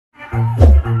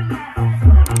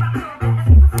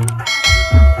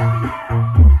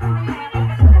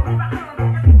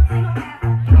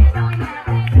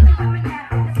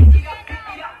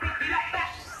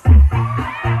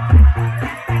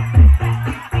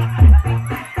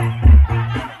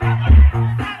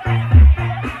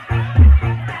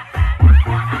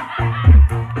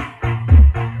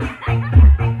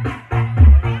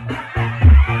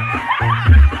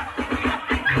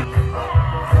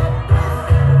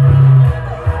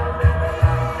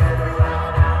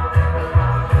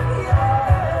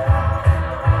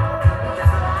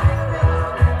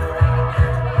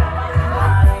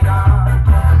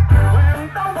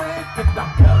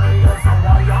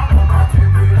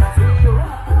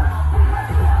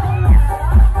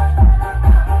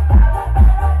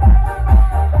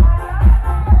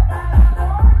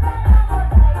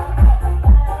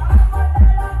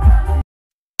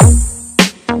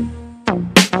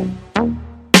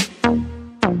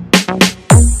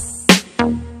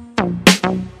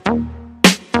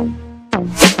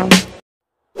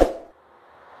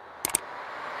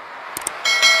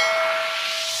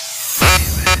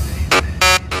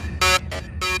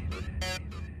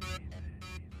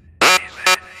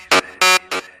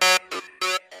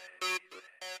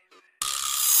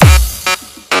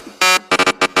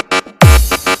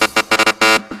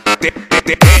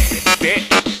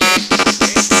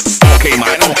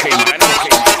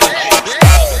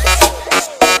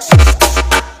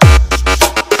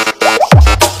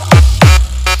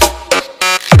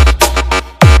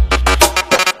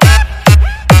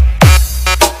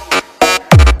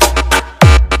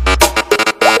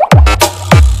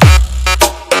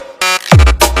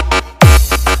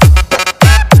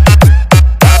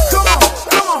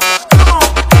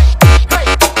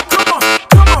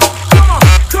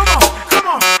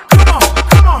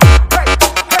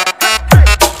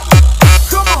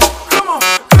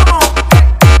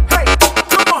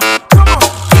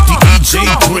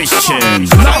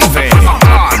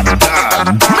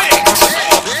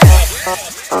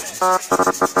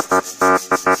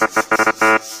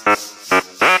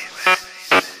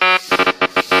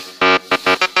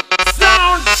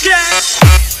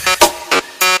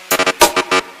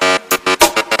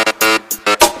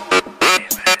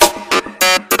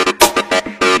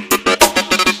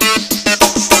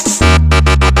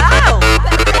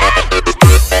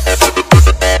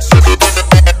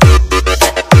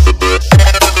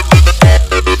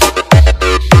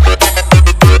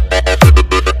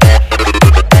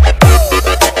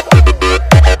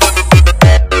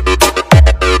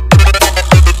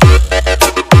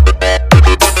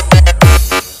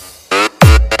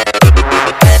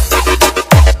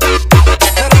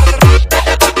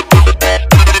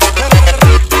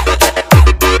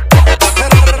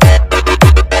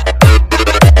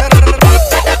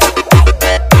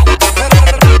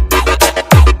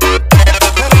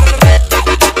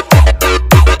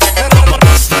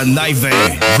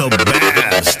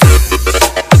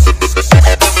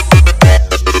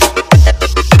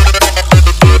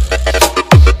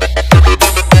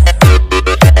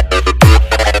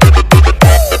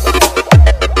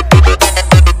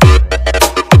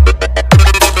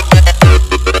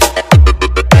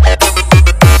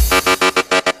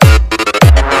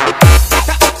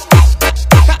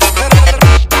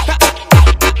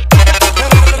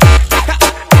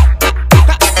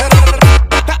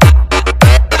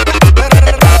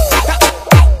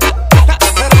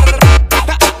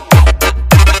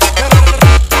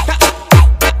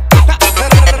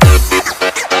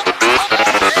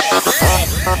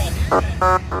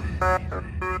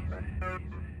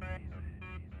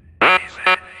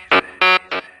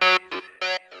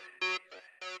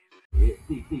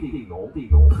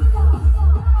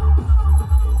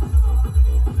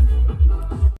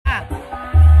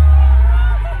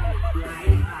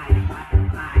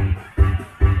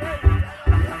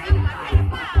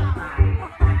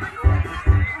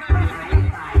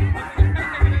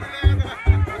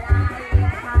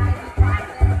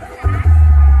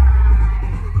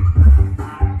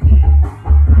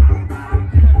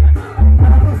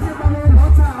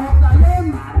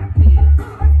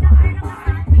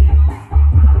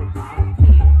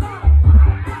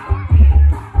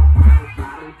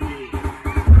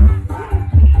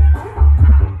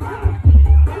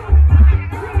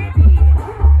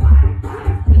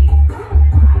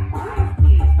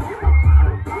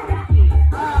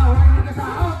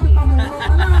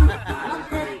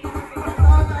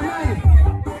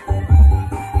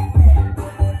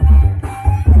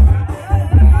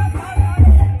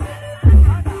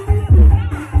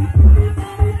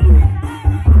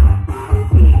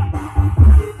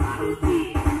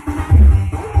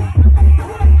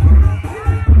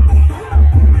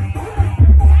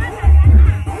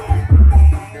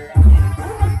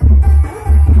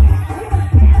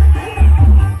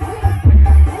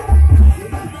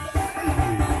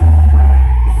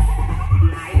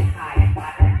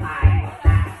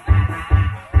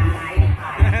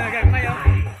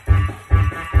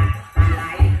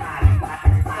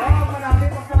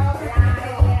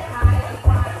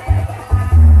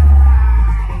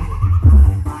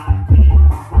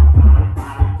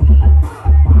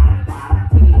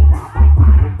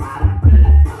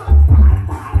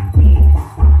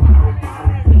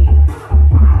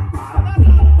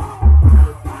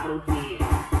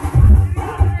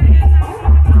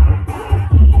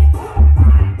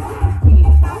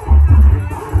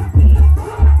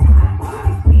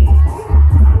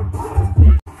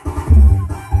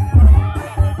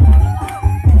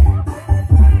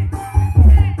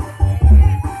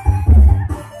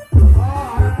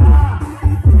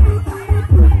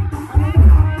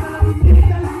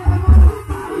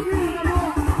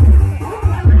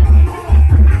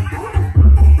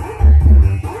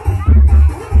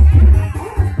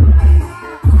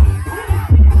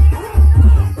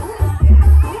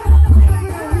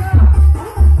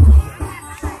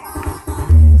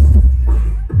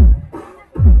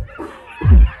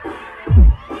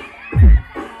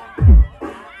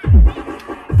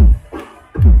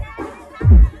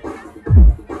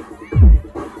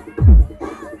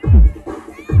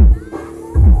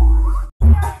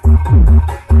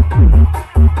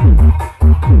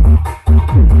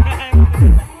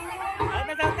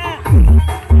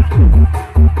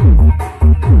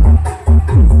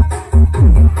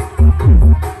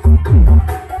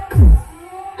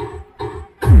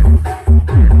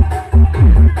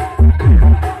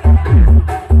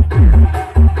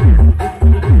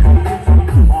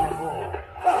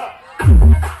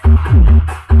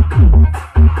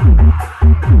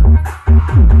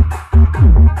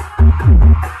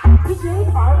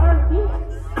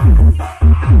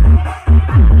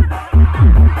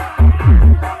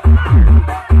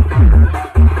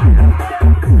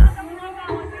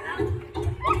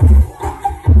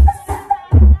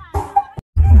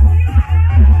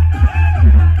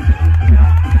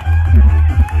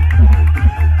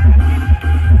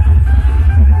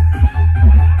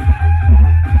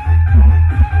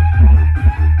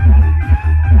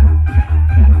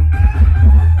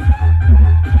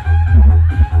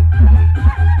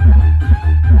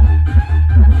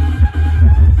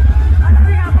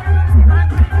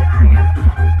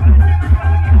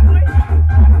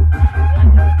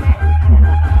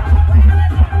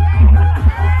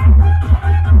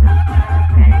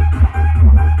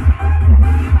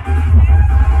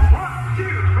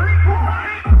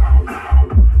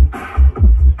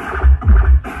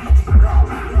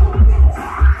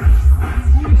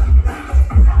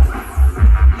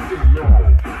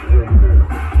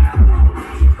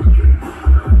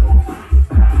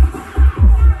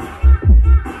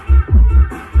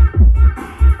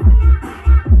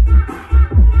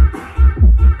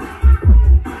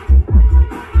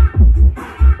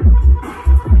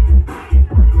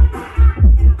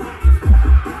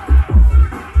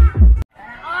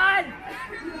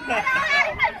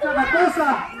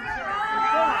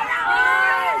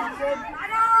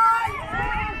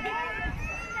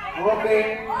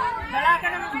Okay. Wala ka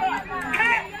naman po.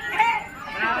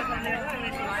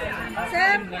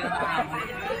 Sir?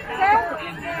 Sir?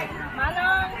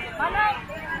 Manong? Manong?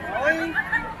 Oy.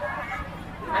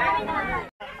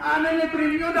 Ano ni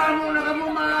preview damo na kamo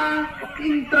mga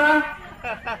intra?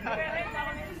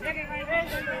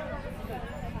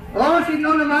 Oh, sino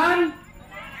naman?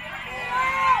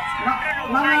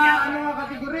 Mga ano nga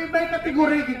kategori? May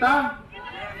kategori kita?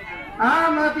 Ah,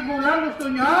 mga tigulang gusto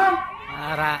nyo?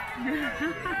 Para.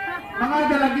 Mga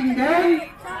dalaging gang?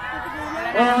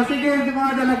 Oh, sige,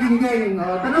 mga dalaging gang.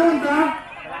 Oh, tanong ka?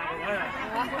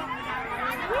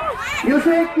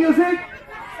 Music, music.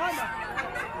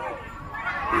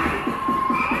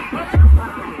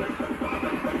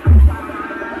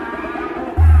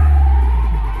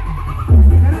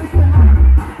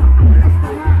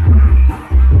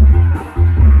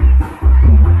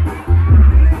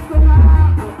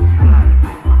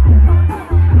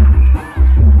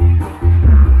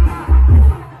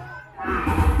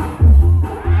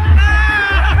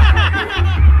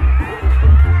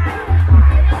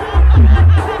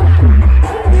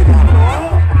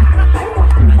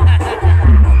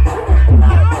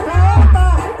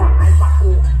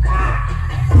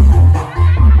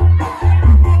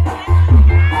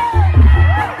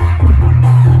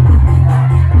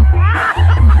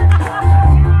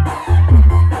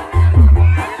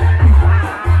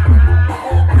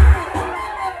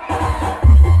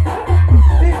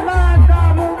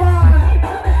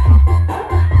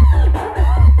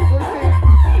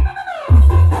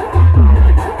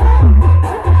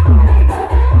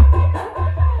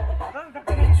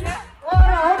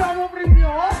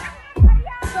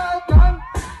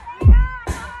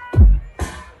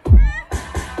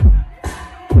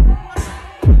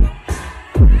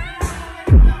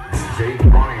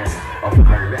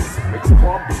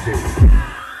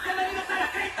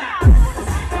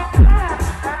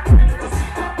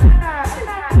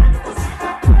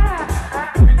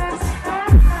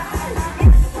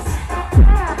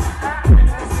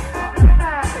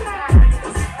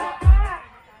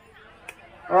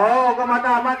 Oh,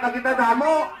 kamatamat na kita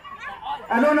damo.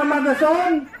 Ano naman na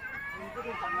son?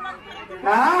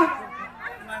 Ha?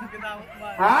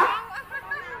 Ha?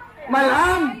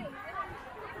 Malam.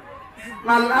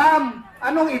 Malam.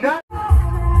 Anong edad?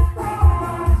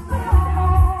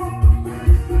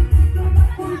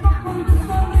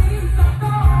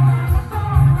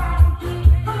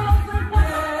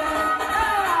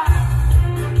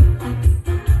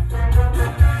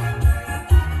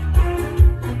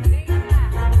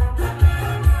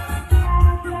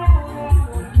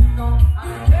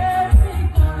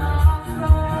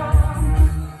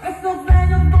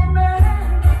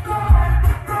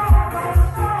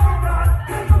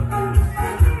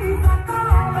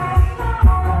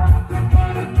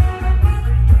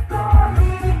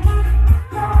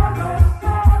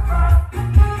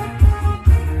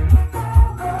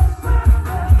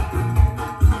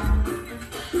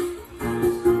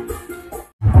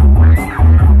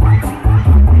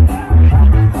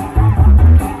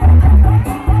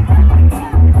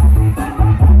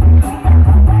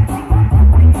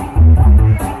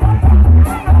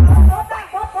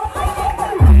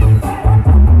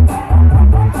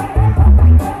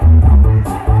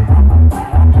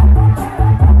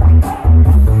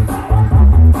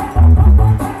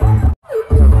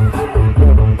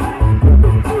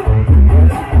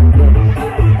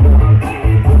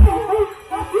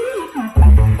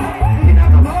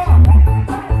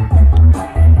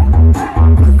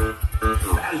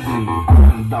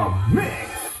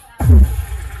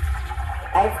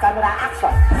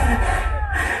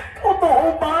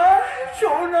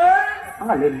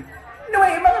 mahalin.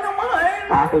 Naway, mga nang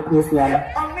mahal. Fake news yan.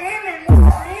 Aminin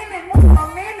mo, aminin mo,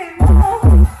 aminin mo.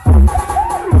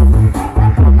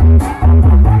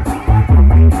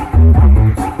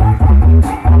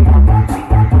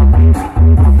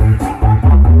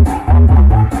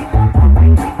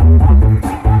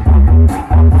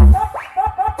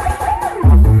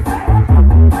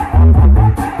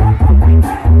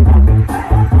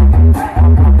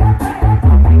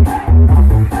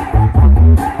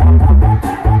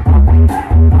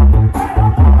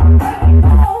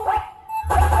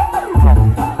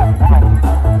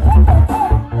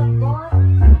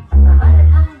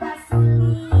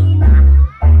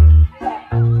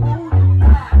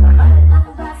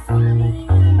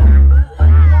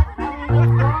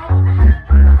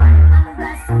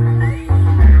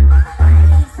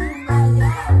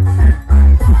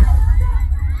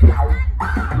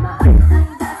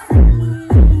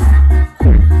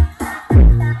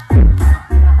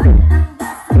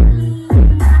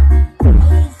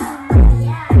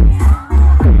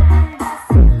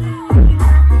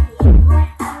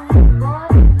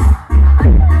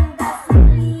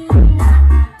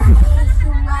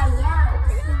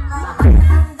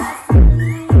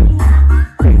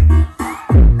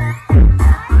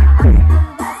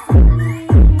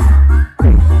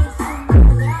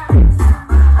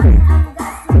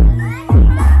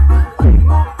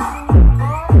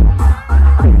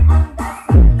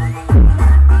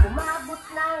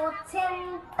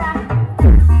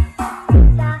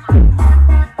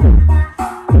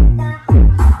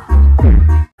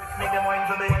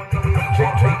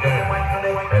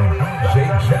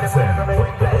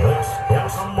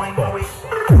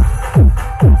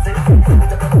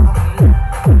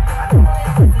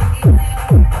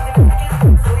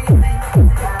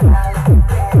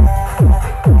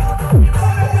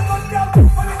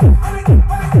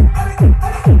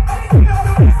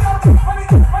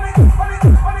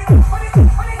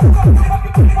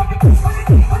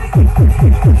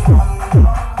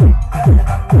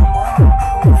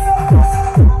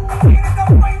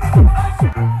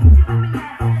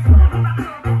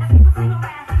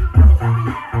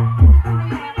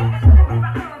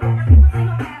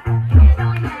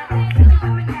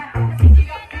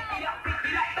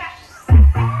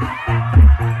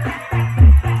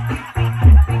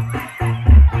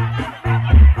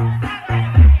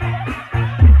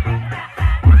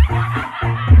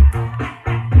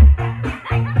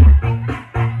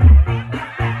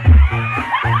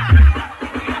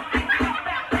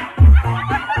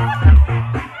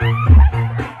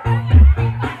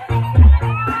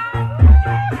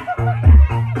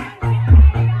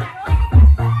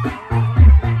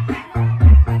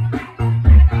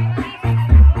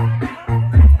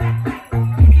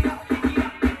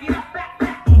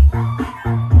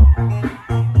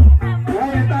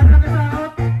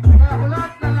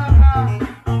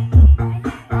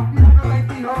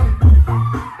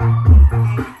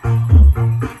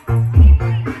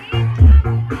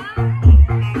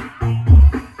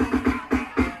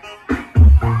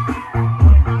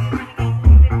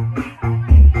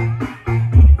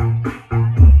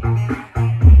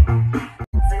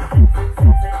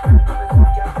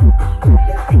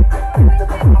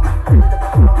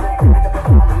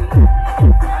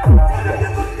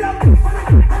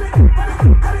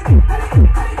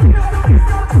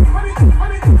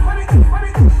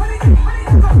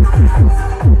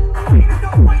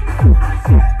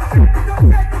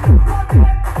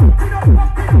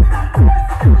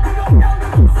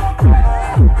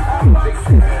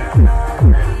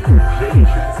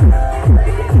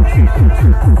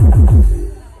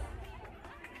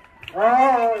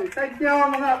 Thank you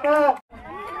mga po.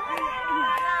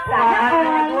 Tungaan nyo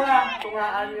mga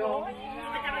tungaan nyo.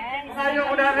 Tungaan nyo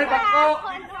muna rin bako.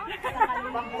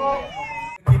 Bako.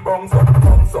 Bongso,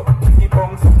 bongso,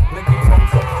 bongso,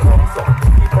 bongso, bongso,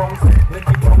 bongso,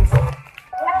 bongso.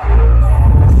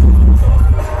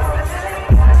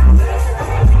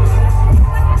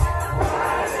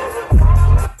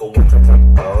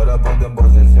 Ahora ponte en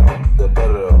posición de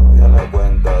perreo y a la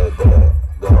cuenta de 3,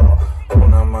 2,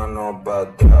 una mano para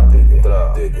atrás,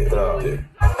 atrás.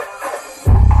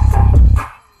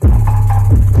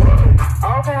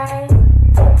 Okay.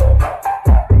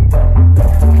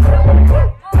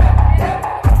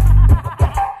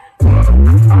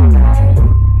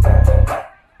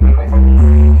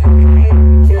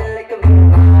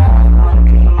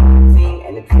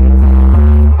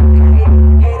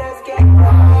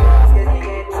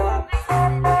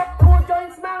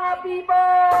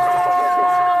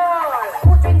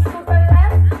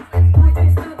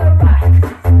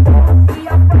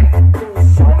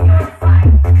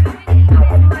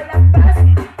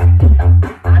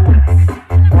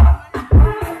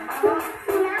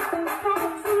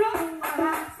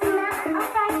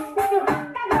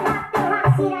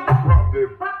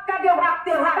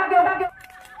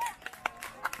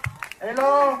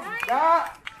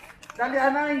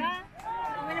 anay.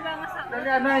 Ano ba ang masak? Dali,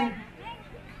 anay.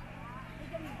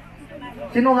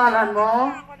 Sinungalan mo?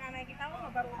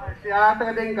 Si ate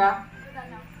ka din ka?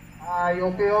 Ay,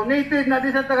 okay. Oh. Native na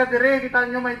di sa taga dire. Kita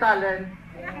nyo may talent.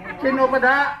 Sino pa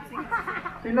da?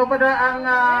 Sino pa da ang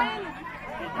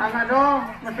ano,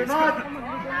 masunod?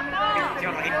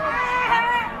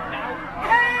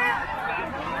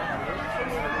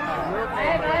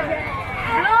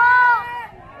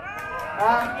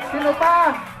 Sino pa?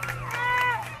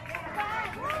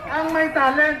 Ang may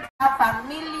talent.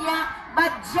 Pamilya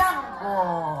Badiango.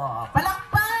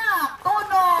 Palakpak!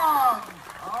 Tunog!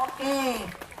 Okay.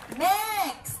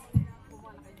 Next.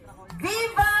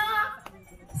 Viva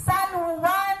San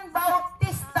Juan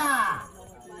Bautista.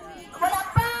 Wala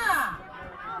pa.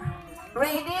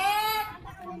 Ready?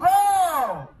 Go!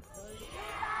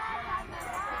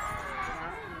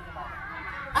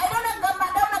 Ay,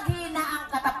 daw naghina ang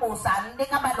katapusan. Hindi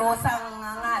ka balos ang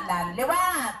ngalan.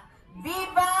 Liwat.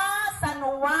 Viva San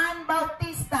Juan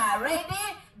Bautista.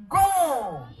 Ready? Go!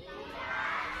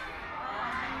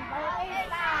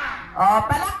 Oh,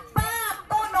 palakpak!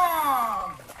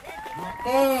 Tunog!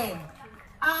 Okay.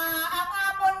 Ang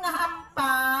amon nga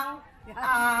hampang,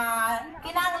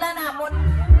 kinanglan namon.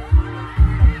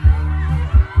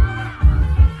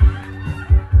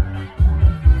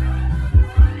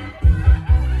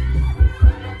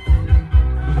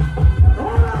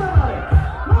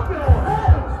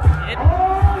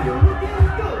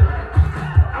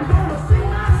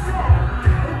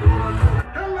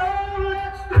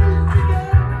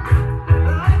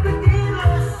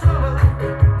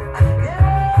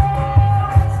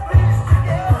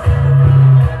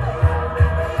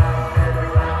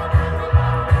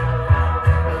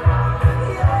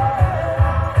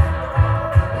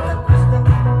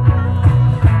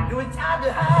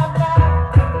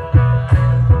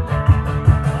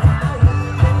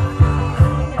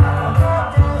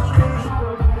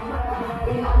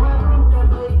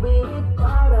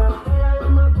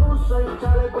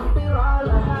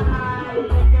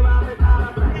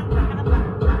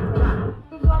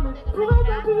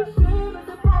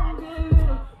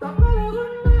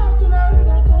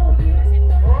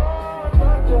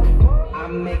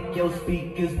 Make your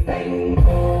speakers bang.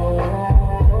 Oh,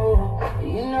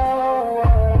 you know what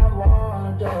I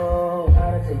wanna do.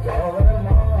 Gotta take you over the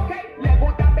moon. Le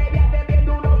gusta pelearte bien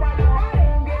duro para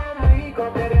el bien rico,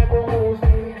 pero con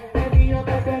usted. Te digo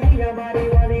que quería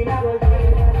marihuana y la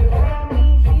volteé. Para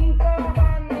mí 5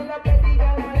 van en la que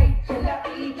diga la leche, la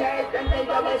picha, esta en el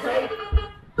doble 6.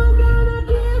 I'm gonna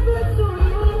give it to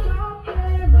you. Don't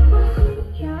play my music,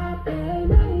 can't play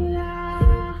my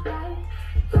life.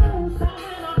 Don't say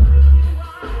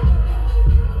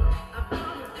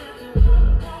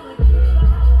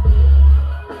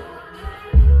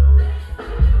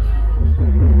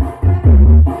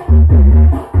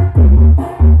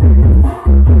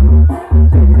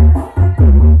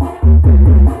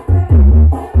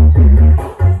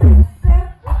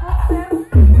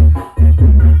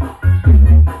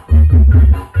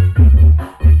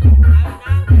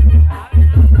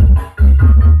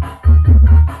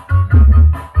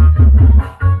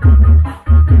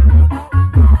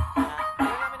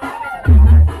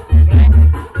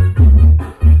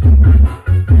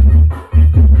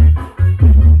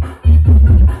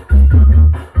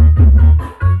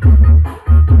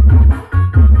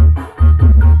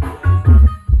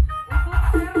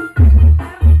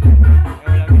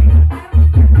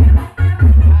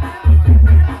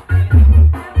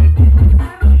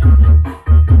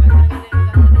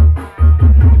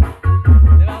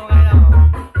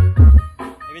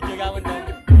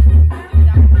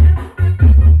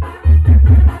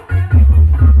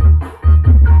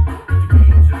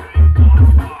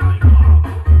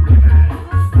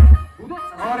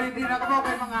Sorry, di na ako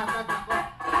kay mga asad.